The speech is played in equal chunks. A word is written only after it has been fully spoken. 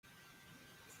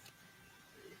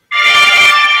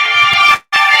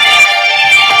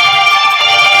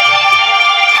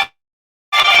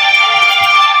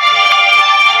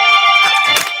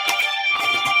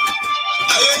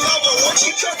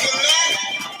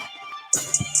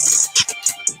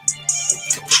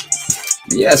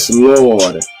Yes,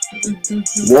 Lord.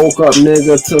 Woke up,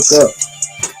 nigga,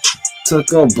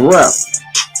 took a breath.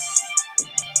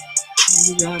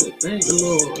 You got it. Thank the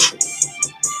Lord.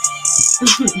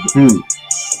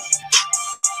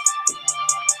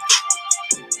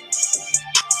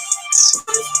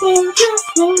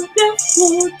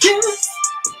 Yes.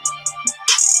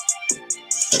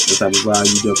 What type of vibe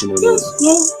you jumping on this?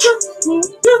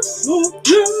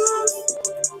 Yes.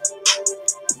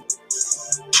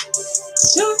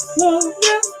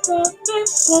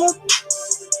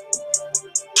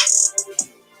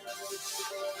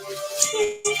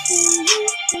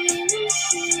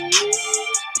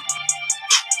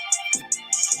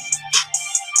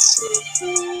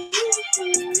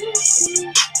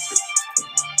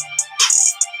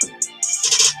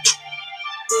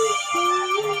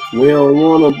 We don't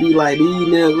wanna be like these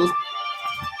niggas.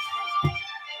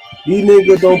 These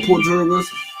niggas don't pull triggers.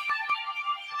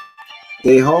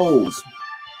 They hoes.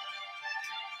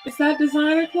 Is that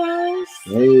designer clothes?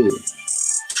 Hey.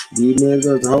 These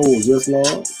niggas hoes, yes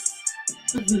Lord.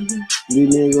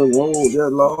 These niggas hoes,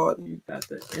 yes Lord. You got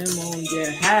the M on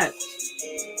your hat.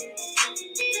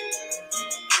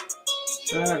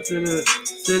 Shout out to the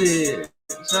city.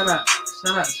 Shout out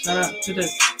to the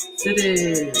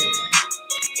city.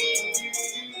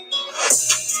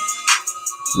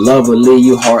 Lover leave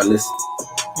you heartless.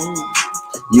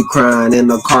 You crying in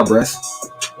the car breast.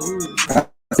 I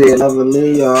said lover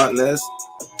leave you heartless.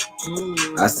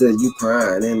 I said you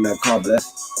crying in the car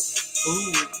breast.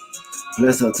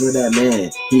 Listen to that man.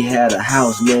 He had a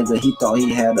house, nigga. He thought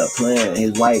he had a plan.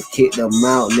 His wife kicked him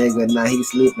out, nigga. Now he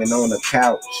sleeping on the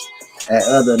couch at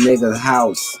other nigga's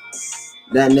house.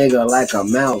 That nigga like a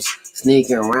mouse.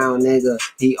 Sneaking around, nigga.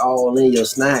 He all in your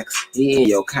snacks. He in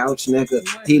your couch, nigga.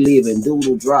 He leaving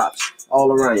doodle drops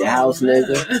all around your house,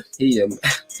 nigga. He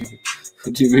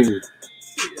what you mean?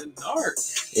 He dark.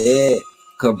 Yeah,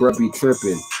 cause bruh be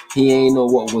tripping. He ain't know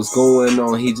what was going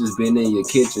on. He just been in your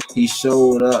kitchen. He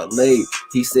showed up late.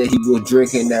 He said he was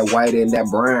drinking that white and that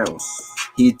brown.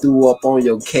 He threw up on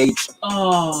your cage.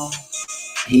 Oh.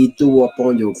 He threw up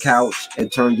on your couch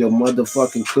and turned your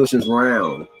motherfucking cushions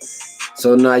round.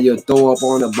 So now you throw up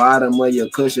on the bottom of your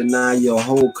cushion. Now your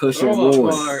whole cushion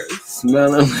ruined.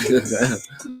 Smelling like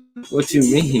what you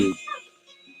mean?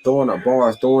 Throwing up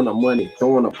bars, throwing up money,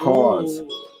 throwing up cars. Ooh.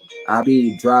 I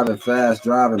be driving fast,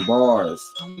 driving bars.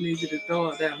 I need you to throw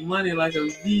out that money like a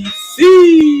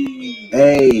VC.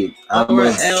 Hey, or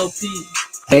an LP.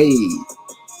 Hey.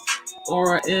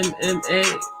 Or an MMA.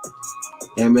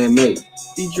 MMA.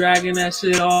 Be dragging that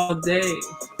shit all day.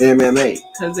 MMA.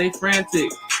 Cause they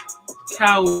frantic.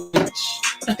 Couch.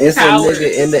 It's a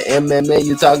nigga in the MMA.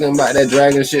 You talking about that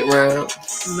dragging shit round?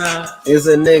 Nah. It's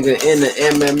a nigga in the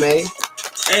MMA.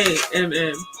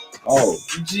 A-M-M. Oh.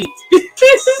 G.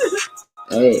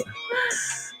 Hey.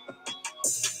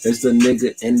 It's a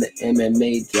nigga in the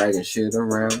MMA dragging shit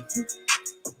around.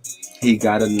 He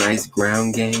got a nice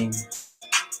ground game.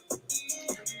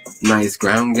 Nice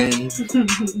ground game.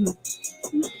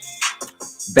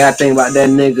 Bad thing about that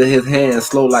nigga, his hands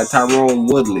slow like Tyrone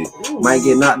Woodley. Ooh. Might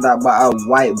get knocked out by a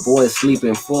white boy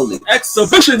sleeping fully.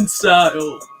 Exhibition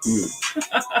style.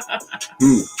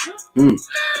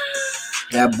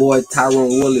 That boy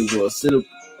Tyrone Woodley will sleep,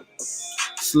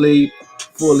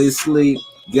 fully sleep.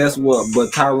 Guess what?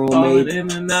 But Tyrone made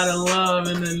in and out of love,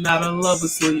 in and out of love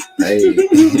asleep. Hey,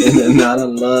 in and out of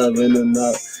love, in and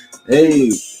out.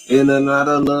 Hey, in and out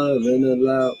of love, in and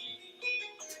out.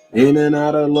 In and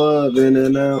out of love, in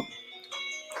and out.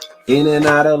 In and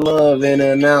out of love, in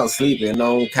and out. Sleeping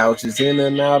on couches, in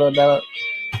and out of that.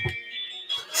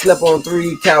 Slept on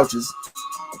 3 couches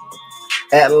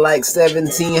at like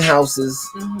 17 houses.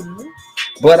 Mm-hmm.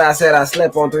 But I said I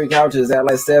slept on 3 couches at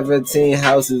like 17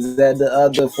 houses. At the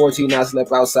other 14, I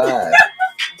slept outside.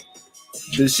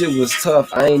 This shit was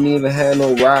tough. I ain't even had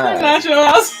no ride. Not your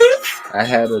house. I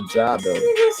had a job though.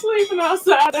 You been sleeping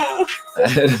outside now. I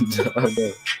had a job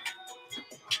though.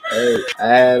 Hey, I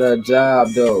had a job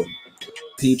though.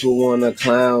 People wanna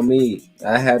clown me.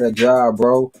 I had a job,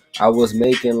 bro. I was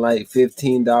making like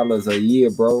 $15 a year,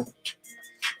 bro.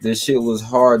 This shit was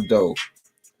hard though.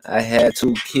 I had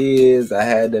 2 kids. I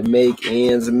had to make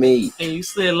ends meet. And you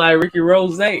slid like Ricky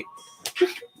Rose.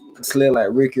 Slid like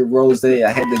Ricky Rose.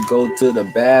 I had to go to the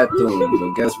bathroom.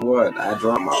 But guess what? I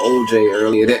dropped my OJ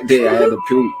earlier that day. I had to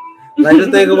puke. Like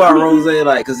the thing about Rose,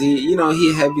 like, cause he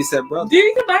heavy set brother. Did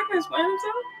he come back and explain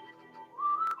himself?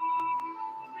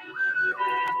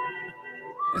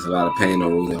 It's a lot of pain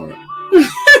on Rose heart.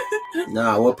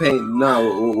 Nah, what pain? Nah,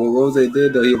 what Rose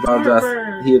did though, he apologized.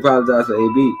 He apologized for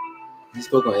AB. He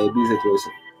spoke on AB's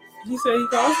situation. He said he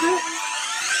caused it?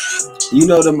 You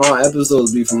know them all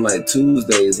episodes be from like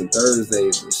Tuesdays and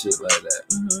Thursdays and shit like that.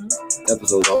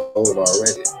 Episodes are over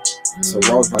already. So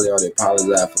Ross probably already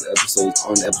apologized for the episodes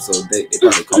on the episode date. They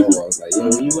probably called Ross like, yo,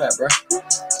 where you at, bro?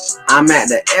 I'm at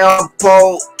the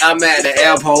airport. I'm at the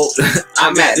airport.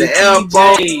 I'm at the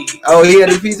airport. Oh, he at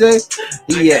the PJ?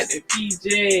 He at the PJ.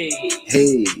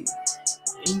 Hey.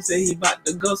 He said he about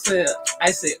to go sell.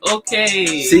 I said,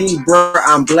 okay. See, bro,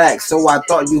 I'm black, so I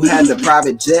thought you had the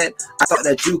private jet. I thought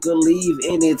that you could leave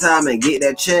anytime and get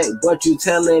that check, but you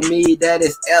telling me that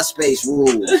it's airspace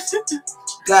rules.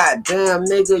 Goddamn,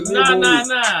 nigga, you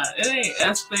Nah. It ain't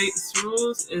airspace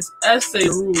rules. It's essay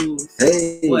rules.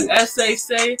 Hey. What essay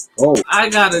say, I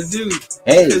gotta do.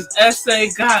 Hey. Because essay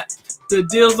got the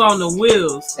deals on the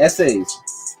wheels. Essays.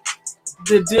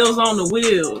 The deals on the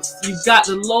wheels. You got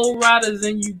the low riders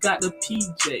and you got the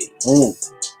PJ.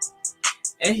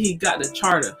 And he got the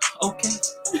charter. Okay.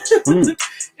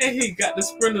 And he got the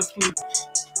Sprinter fleet.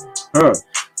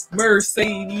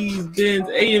 Mercedes Benz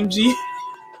AMG.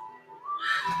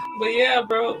 But yeah,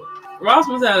 bro. Ross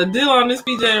must have a deal on this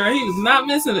PJ, right? He was not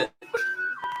missing it.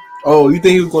 Oh, you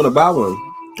think he was going to buy one?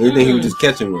 Or you think he was just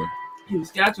catching one? He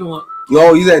was catching one.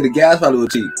 Yo, you said the gas probably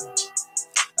was cheap.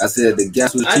 I said the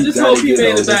gas was cheap. I just hope he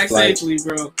made it back safely,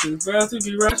 bro. Because bro, to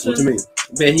be rushing. What you mean?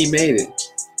 Man, he made it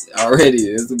already.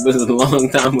 It's a long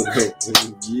time ago.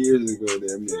 Years ago,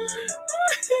 damn it.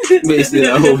 He made it.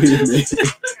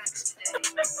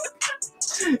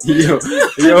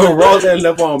 Yo, Ross ended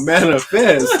up on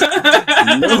Manifest.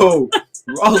 No,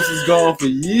 Ross is gone for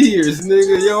years,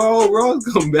 nigga. Yo, Ross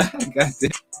come back. Goddamn.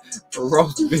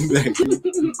 Ross been back.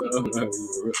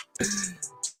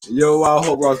 Yo, I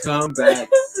hope Ross come back.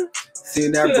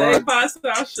 Seen that brother.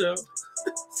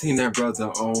 Seen that brother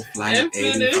on flight and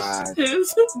 85.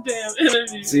 His damn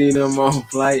interview. Seen him on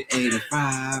flight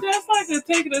 85. That's like a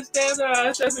taking a stand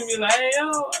out and be like, hey, yo,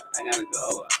 I gotta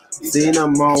go. Seen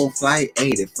him on flight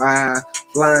 85,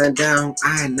 flying down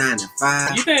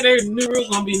I-95. You think their new rule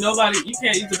gonna be nobody? You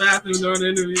can't use the bathroom during the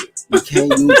interview. You can't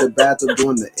use the bathroom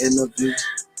during the interview.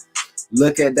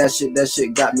 Look at that shit. That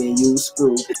shit got me and you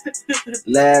screwed.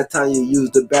 Last time you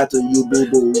used the bathroom, you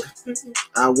boo-boo.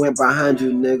 I went behind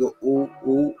you, nigga. Ooh,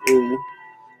 ooh, ooh.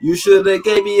 You should have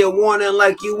gave me a warning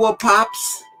like you were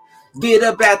Pops. Be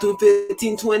the bathroom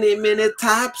 15, 20 minutes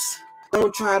tops.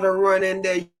 Don't try to run in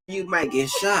there. You might get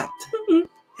shot.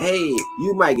 Hey,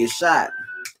 you might get shot.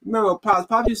 Remember Pops?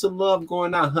 Pops used to love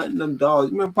going out hunting them dogs.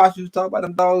 Remember Pops used to talk about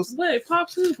them dogs? Wait,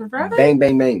 Pops who from Friday? Bang,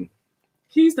 bang, bang.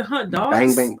 He used to hunt dogs?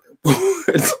 Bang, bang.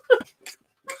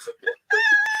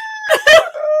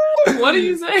 What are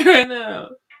you saying right now?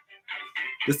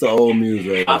 It's the old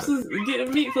music. Pops is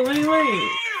getting meat for Lil Wayne.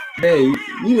 Hey,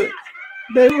 when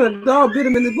a dog bit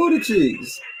him in the booty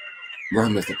cheeks.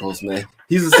 Run, Mr. Postman.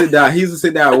 He used to sit down. He used to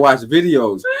sit down and watch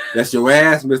videos. That's your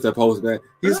ass, Mr. Postman.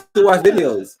 He used to watch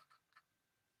videos.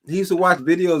 He used to watch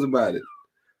videos about it.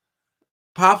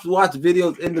 Pops watched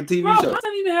videos in the TV show. I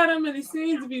don't even have that many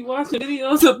scenes to be watching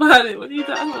videos about it. What are you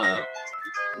talking about?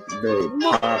 Babe,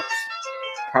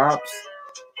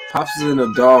 Pops is in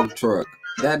a dog truck.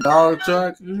 That dog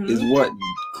truck is what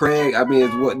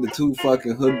is what the two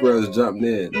fucking hood brothers jumped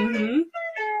in.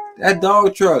 That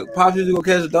dog truck, Pops used to go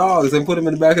catch dogs and put them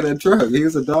in the back of that truck. He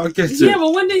was a dog catcher. Yeah,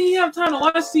 but when did he have time to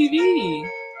watch TV?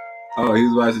 Oh, he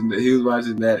was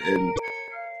watching that, and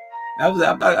I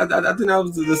think that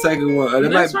was the second one.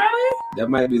 Next Friday? That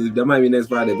might be next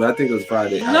Friday, but I think it was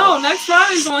Friday. No, next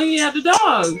Friday's when he had the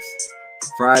dogs.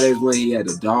 Friday's when he had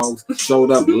the dogs.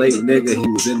 Showed up late, nigga. He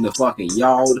was in the fucking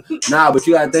yard. Nah, but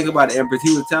you gotta think about it, Empress.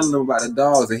 He was telling them about the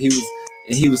dogs, and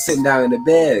he was sitting down in the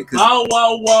bed.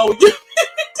 Whoa.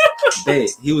 Bed.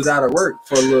 He was out of work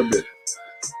for a little bit.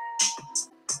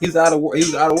 He was out of work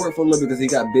for a little bit because he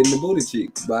got bit in the booty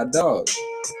cheek by a dog.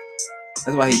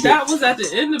 That's why he did. That was at the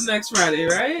end of next Friday,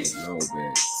 right? No,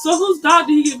 man. So whose dog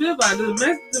did he get bit by?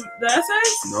 The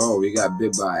SS? No, he got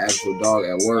bit by an actual dog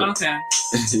at work. Okay.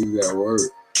 He was at work.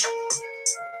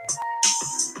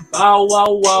 Bow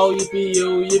wow wow yippee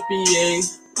yo yippee yay.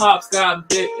 Pops got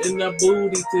bit in the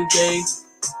booty today.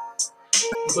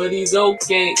 But he's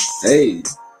okay. Hey.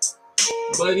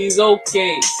 But he's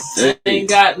okay. Hey. Ain't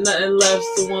got nothing left,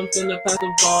 so I'm finna pass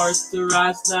the bars to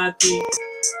Ras Nati.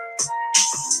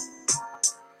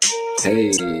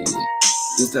 Hey,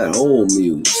 just that old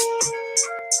music.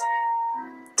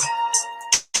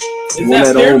 Is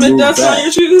that pyramid dust on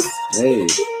your shoes? Hey,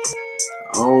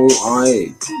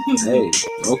 hey,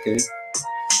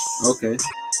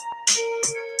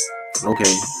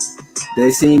 okay.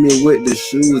 They seen me with the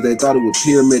shoes. They thought it was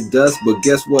pyramid dust, but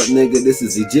guess what, nigga? This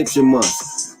is Egyptian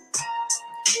musk.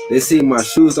 They see my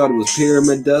shoes, thought it was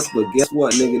pyramid dust, but guess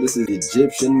what, nigga? This is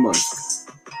Egyptian musk.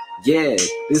 Yeah,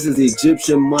 this is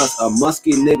Egyptian musk. A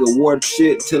musky nigga wore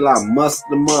shit till I musked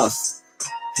the musk.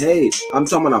 Hey, I'm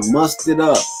talking about I musked it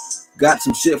up. Got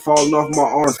some shit falling off my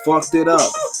arms, fucked it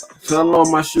up. Fell on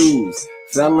my shoes,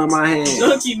 fell in my hand.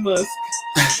 Junkie musk.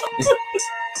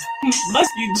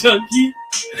 Musky junkie.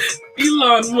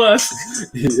 Elon Musk.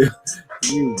 Yeah,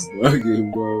 you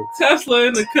bugging, bro. Tesla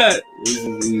in the cut. This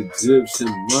is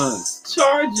Egyptian musk.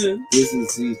 Charging. This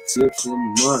is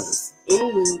Egyptian musk.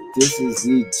 Ooh. This is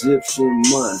Egyptian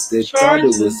musk. They thought it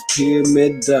was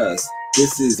pyramid dust.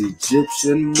 This is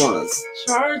Egyptian musk.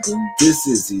 Charging. This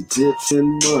is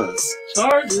Egyptian musk.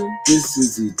 Charging. This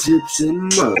is Egyptian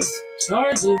musk.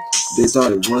 Charging. They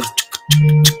thought it was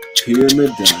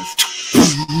pyramid dust.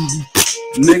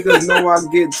 Niggas know I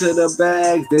get to the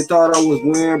bags. They thought I was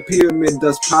wearing pyramid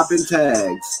dust, popping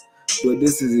tags. But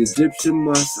this is Egyptian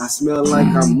musk. I smell like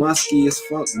I'm musky as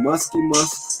fuck. Musky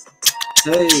musk.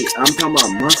 Hey, I'm talking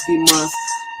about musky musk.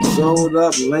 Showed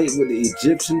up late with the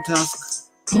Egyptian tusk.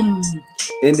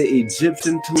 In the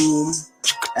Egyptian tomb.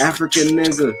 African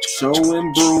nigga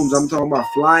showing brooms. I'm talking about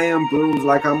flying brooms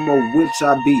like I'm a witch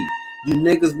I be. You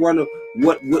niggas wonder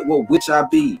what witch I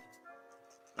be.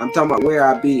 I'm talking about where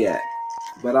I be at.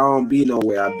 But I don't be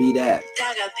nowhere. I be that.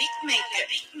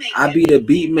 I be the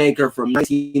beat maker from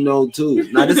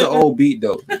 1902. Now this is an old beat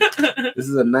though. This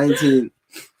is a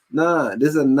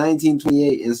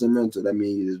 1928 instrumental. That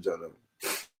means you just don't know.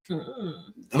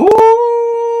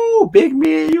 Ooh, big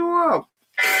me and you up.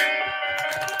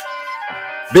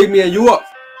 Big me and you up.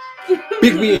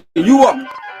 Big me and you up.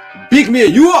 Big me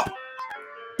and you up.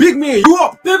 Big me and you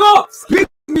up. Big ups. Big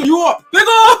me and you up. Big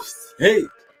ups. Hey.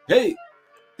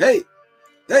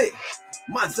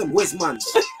 Man, some West man.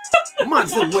 Man,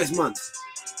 some West man.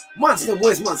 Man, some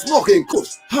West man. Smoking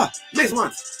kush. Ha. Next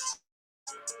man.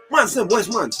 Man, some West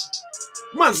man.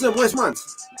 Man, some West man.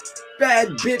 Bad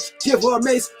bitch. Give her a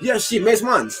mace. Yeah, she makes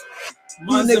man.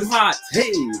 Man, some hot.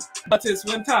 Hey. But it's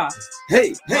winter.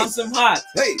 Hey. Man, some hot.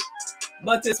 Hey.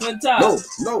 But it's winter. No.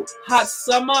 Hot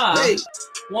summer. Hey.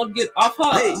 Won't get off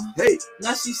her. Hey.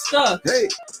 Now she's stuck. Hey.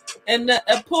 In the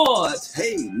airport.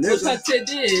 Hey, With her nigga.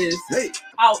 titties. Hey.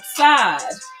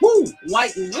 Outside. Woo.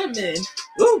 White women.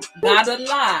 Woo. Gotta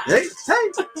lie. Hey.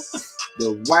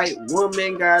 The white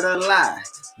woman gotta lie.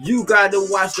 You gotta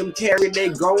watch them carry, they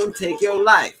gon' take your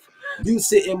life. You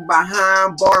sitting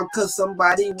behind bar cause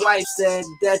somebody wife said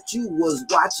that you was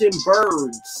watching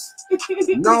birds.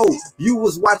 No, you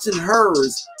was watching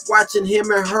hers, watching him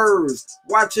and hers,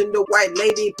 watching the white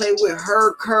lady play with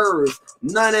her curves.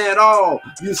 None at all.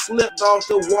 You slipped off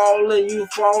the wall and you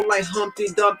fall like Humpty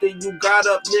Dumpty. You got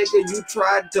up, nigga, you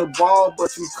tried to ball,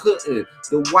 but you couldn't.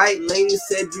 The white lady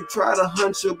said you tried to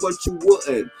hunch her, but you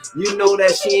wouldn't. You know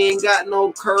that she ain't got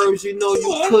no curves, you know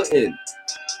you couldn't.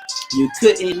 You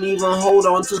couldn't even hold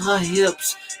on to her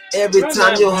hips. Every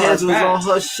time your hands was on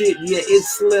her shit, yeah, it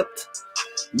slipped.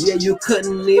 Yeah, you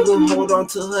couldn't even hold on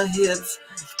to her hips.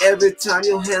 Every time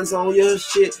your hands on your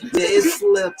shit, yeah, it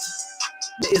slipped.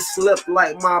 It slipped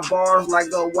like my bars, like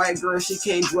a white girl. She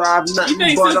can't drive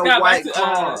nothing but a white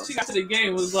car. She got to the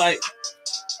game, was like,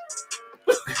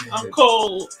 I'm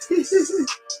cold. She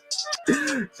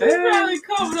probably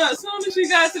covered up as soon as she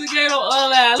got to the gate on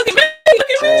Unloud. Look at me!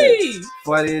 Look at me!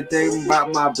 Funny thing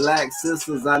about my black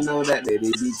sisters, I know that they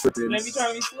be tripping. They be trying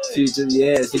to be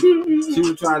slick. She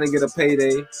was trying to get a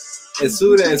payday. As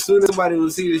soon as somebody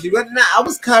would see this, she went, nah, I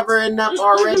was covering up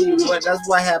already, but that's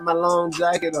why I had my long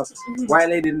jacket up. White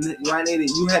lady,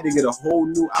 you had to get a whole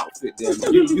new outfit there.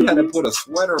 You had to put a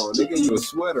sweater on. They gave you a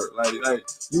sweater. Like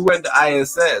you went to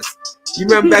ISS. You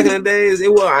remember back in the days,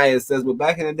 it wasn't ISS, but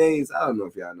back in the days, I don't know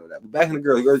if y'all know that, but back in the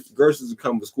girls used to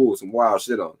come to school with some wild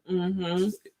shit on. Mm-hmm.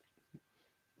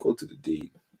 Go to the D.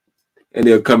 And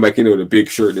they'll come back in with a big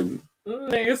shirt. And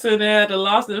nigga said they had the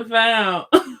lost and found.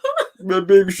 The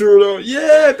big shirt on.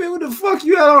 Yeah, baby, what the fuck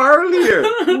you had on earlier?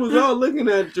 Who was all looking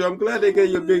at you? I'm glad they gave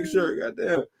you a big shirt.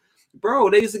 Goddamn. Bro,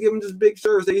 they used to give them just big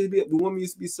shirts. The women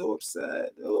used to be so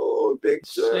upset. Oh, big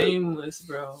shirt. Shameless,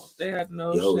 bro. They had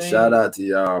no shame. Shout out to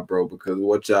y'all, bro, because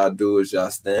what y'all do is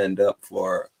y'all stand up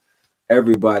for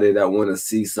everybody that want to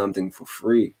see something for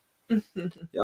free.